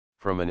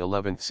From an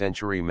 11th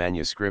century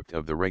manuscript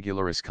of the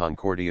Regularis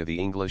Concordia, the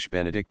English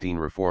Benedictine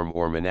reform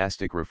or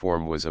monastic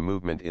reform was a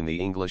movement in the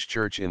English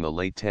Church in the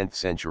late 10th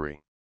century.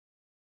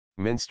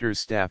 Minsters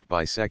staffed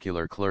by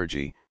secular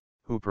clergy,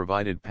 who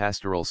provided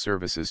pastoral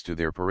services to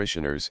their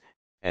parishioners,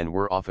 and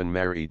were often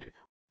married,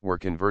 were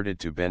converted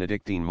to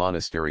Benedictine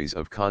monasteries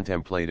of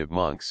contemplative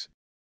monks.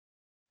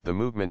 The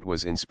movement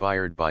was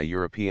inspired by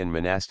European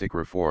monastic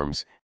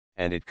reforms,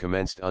 and it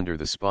commenced under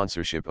the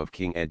sponsorship of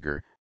King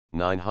Edgar,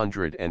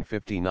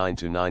 959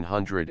 to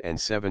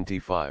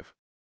 975.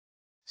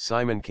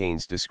 Simon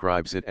Keynes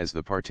describes it as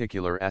the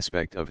particular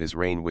aspect of his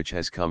reign which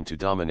has come to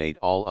dominate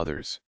all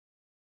others.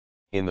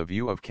 In the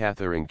view of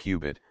Catherine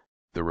Cubitt,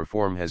 the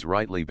reform has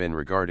rightly been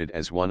regarded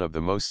as one of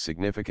the most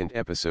significant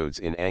episodes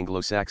in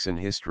Anglo-Saxon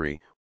history,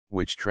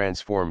 which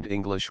transformed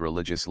English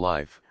religious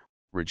life,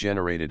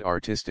 regenerated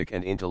artistic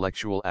and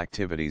intellectual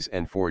activities,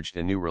 and forged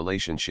a new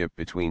relationship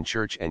between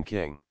church and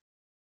king.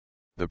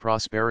 The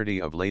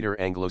prosperity of later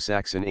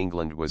Anglo-Saxon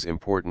England was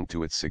important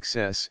to its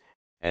success,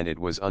 and it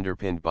was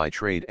underpinned by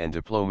trade and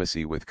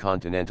diplomacy with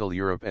continental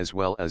Europe as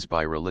well as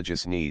by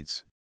religious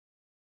needs.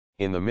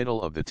 In the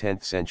middle of the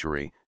 10th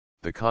century,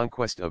 the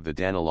conquest of the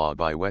Danelaw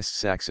by West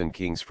Saxon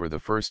kings for the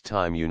first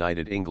time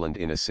united England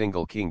in a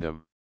single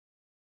kingdom.